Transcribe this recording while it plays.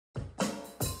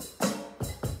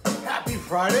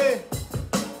Friday.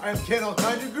 I'm Ken All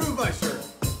Kinds of Groove Meister.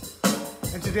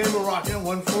 And today we're rocking at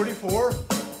 144.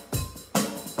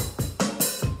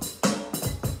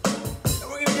 And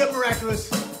we're gonna get miraculous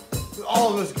with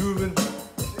all of us grooving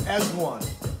as one.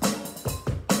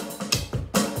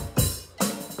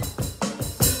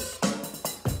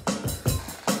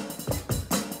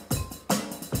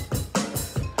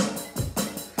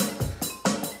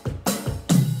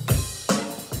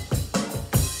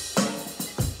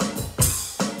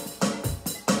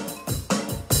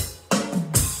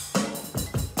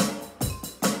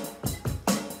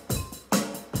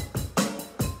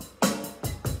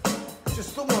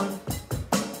 Just the one.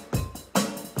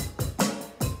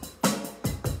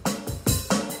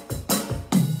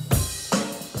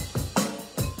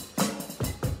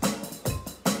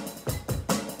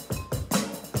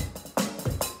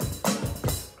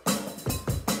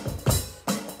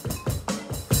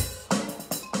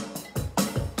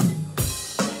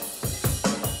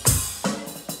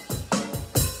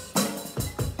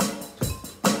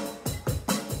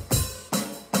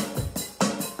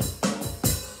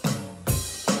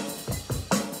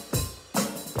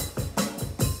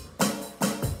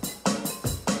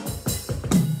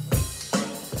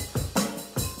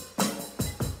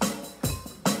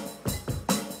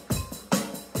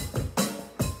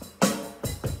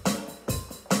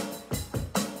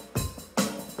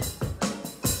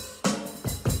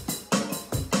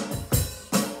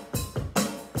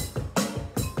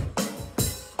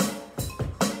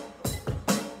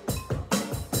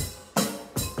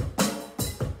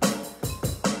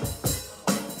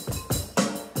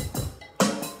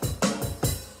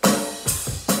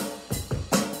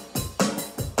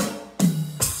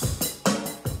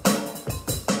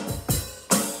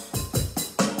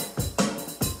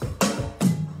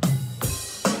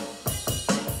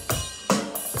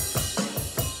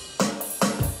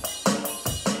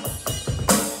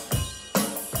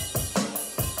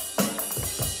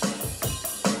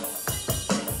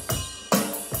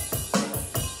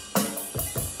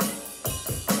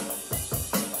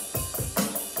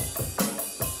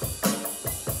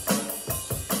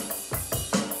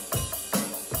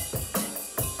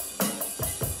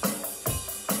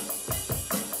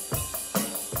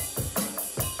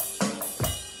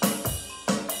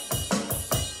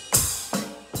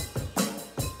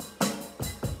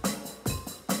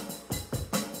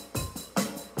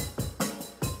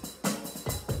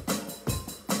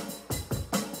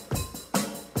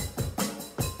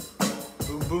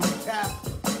 Boom tap,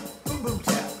 boom boom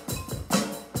tap.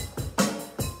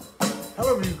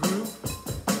 However you groove.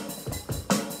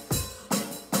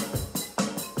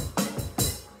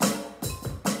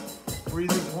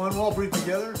 Breathe as one, we'll all breathe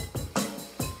together.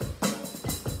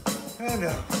 And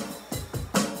out.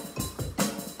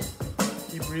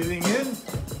 Keep breathing in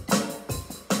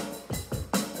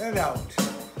and out.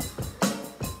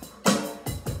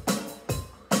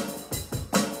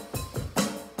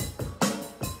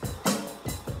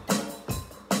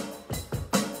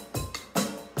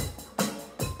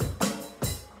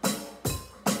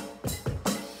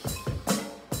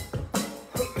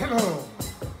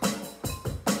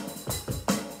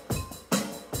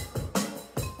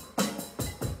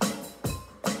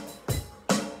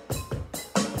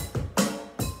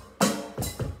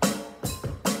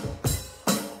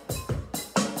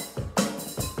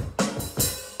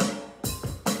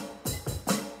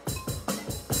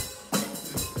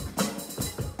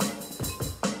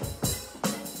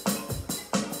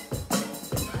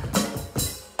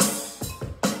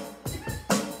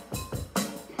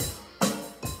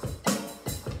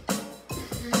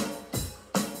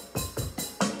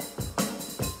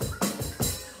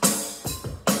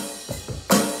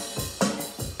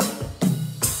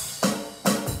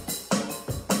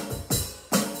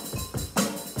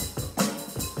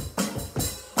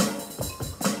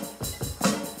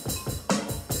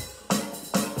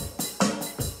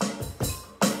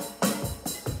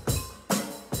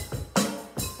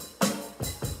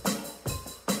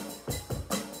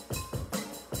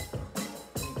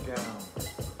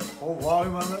 Whole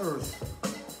volume on the earth.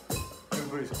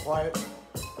 Everybody's quiet.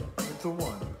 It's a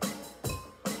one.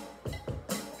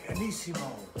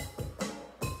 Pianissimo.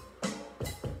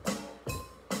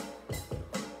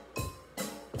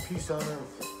 Peace on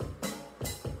earth.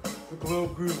 The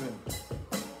globe grooving.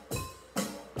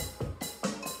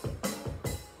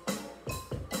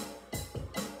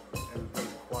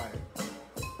 Everybody's quiet.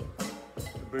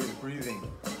 Everybody's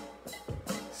breathing.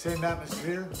 Same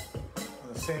atmosphere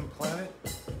on the same planet.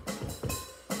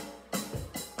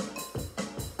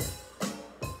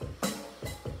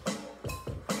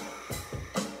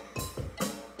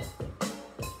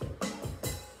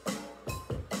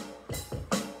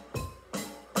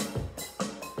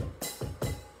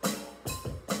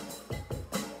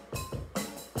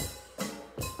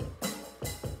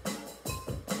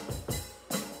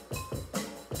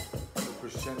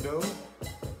 crescendo.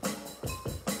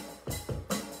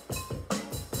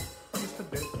 Just a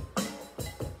bit.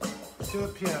 Still a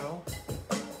piano.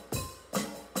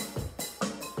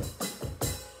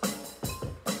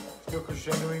 Still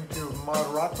crescendoing to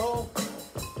moderato.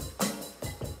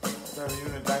 Instead of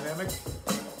unidynamic.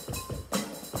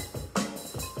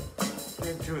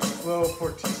 Into a slow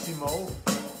fortissimo.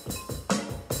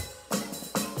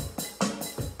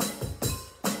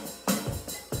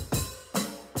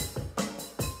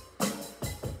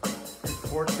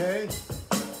 Forte,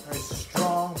 nice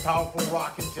strong, powerful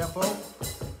rocking tempo.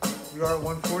 We are at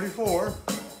 144.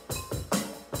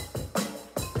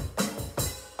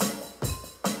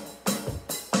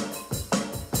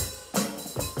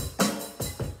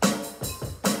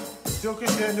 Still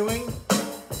crescendoing,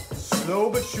 slow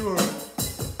but sure.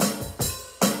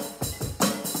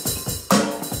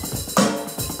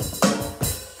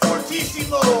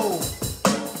 Fortissimo!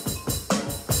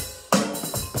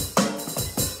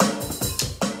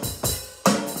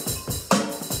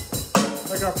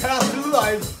 Like our path through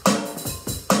life,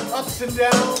 ups and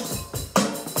downs,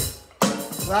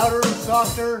 louder and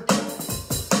softer.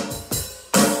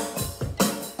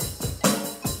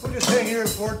 We'll just hang here at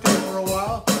Forte for a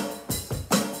while.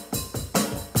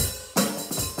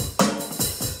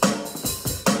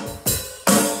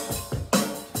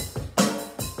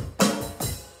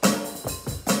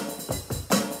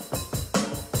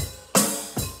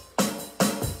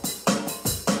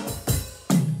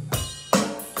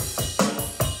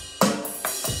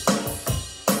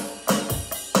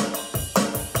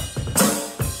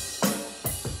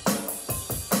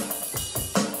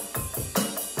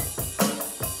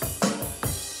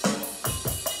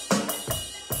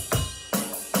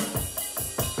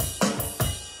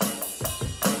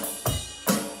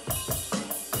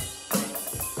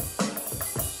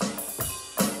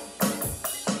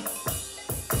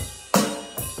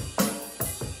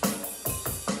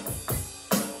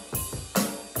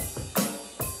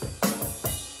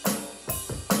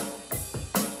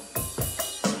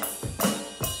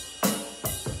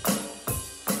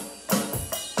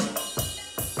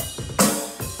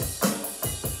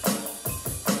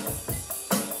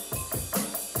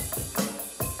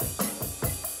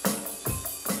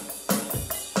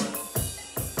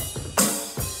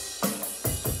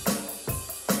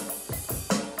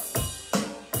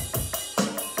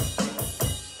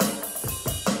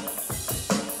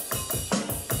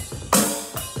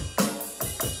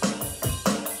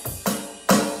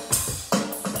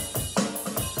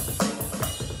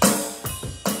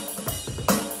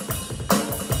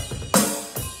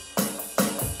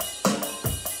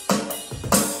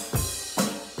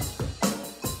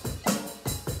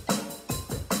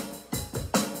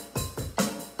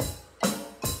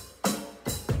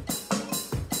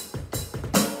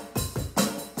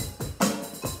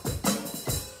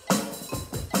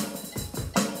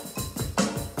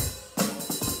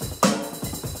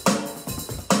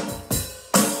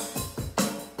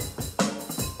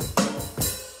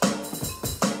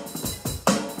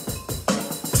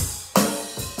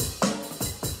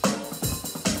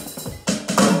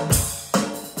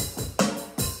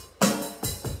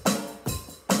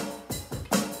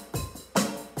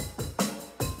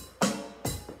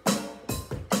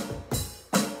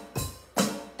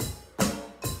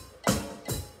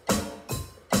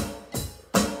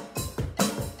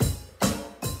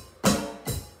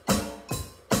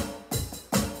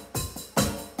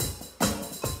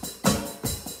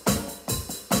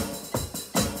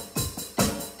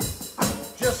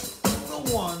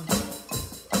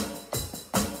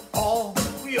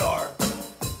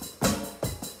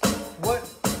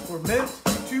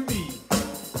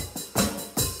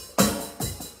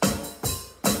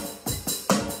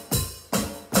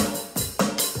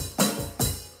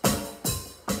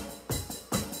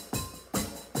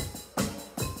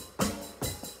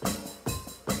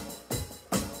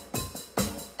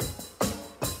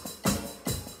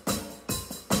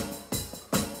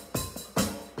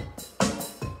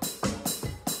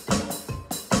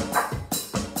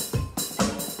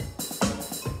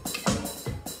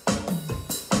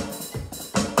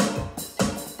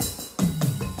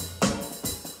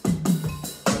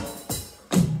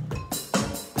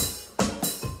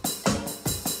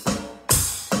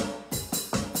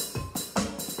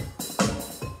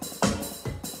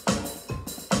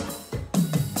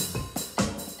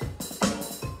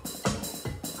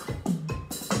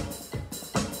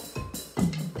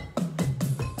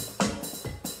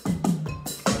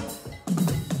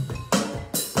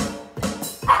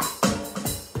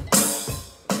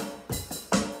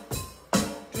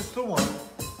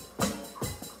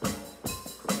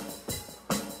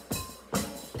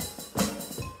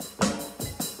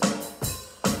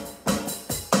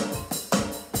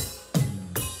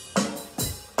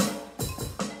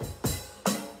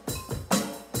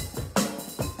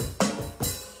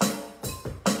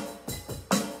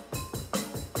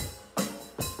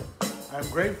 I'm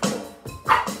grateful.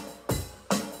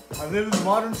 I live in the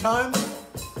modern times.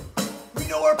 We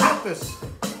know our purpose,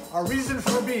 our reason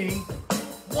for being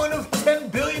one of 10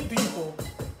 billion people.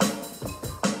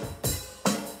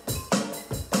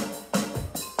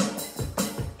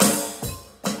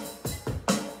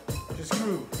 Just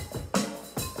groove.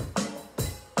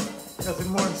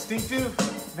 Nothing more instinctive,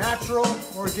 natural,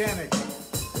 organic.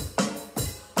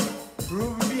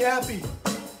 Groove and be happy.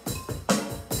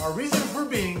 Our reason for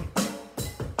being,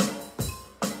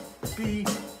 be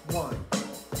one.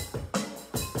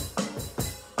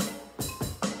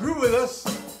 Groove with us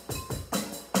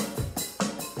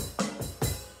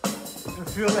and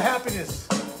feel the happiness.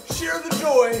 Share the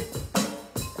joy.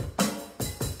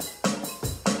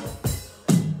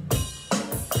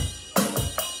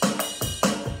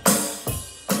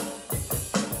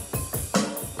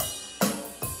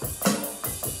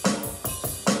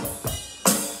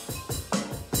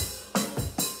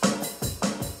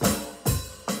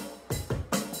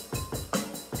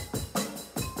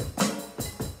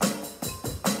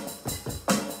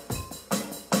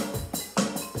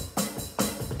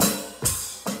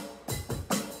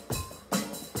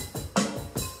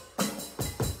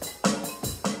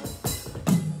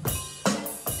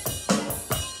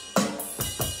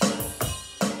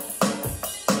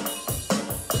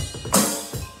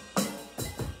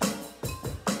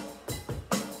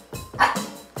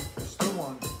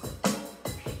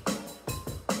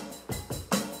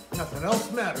 Nothing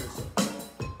else matters.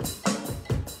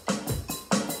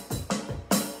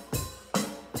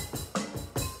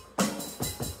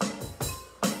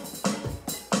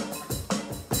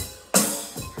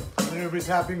 When everybody's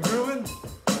happy and grooving,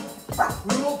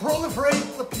 we will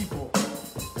proliferate the people.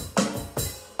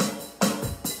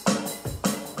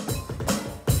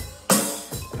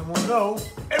 And we'll know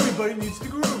everybody needs to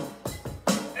groove.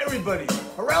 Everybody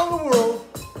around the world.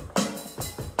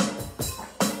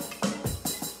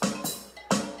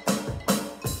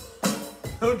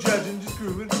 No judging, just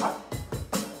grooving.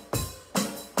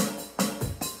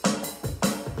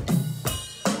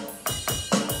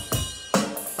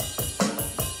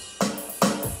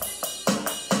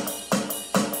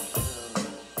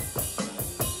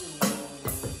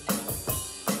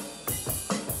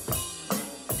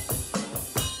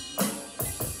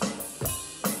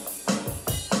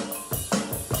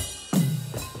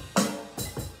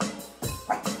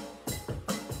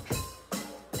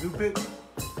 Loop it.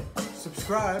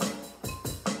 Subscribe,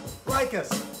 like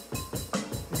us,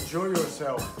 enjoy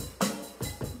yourself.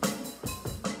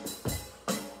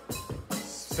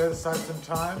 Set aside some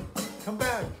time, come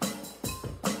back,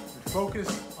 and focus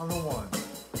on the one.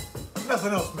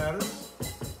 Nothing else matters.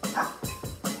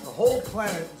 The whole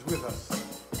planet is with us.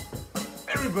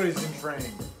 Everybody's in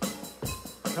training.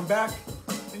 Come back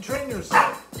and train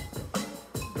yourself.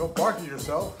 Don't bark at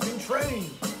yourself, and train.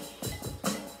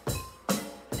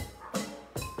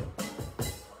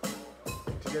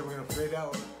 Today we're going to fade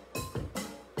out.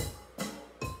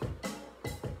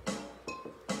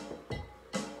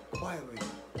 Quietly.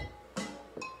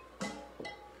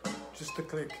 Just a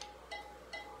click.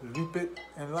 Loop it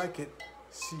and like it.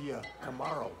 See ya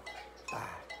tomorrow.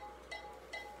 Bye.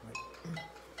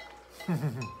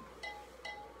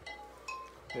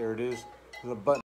 There it is. The button.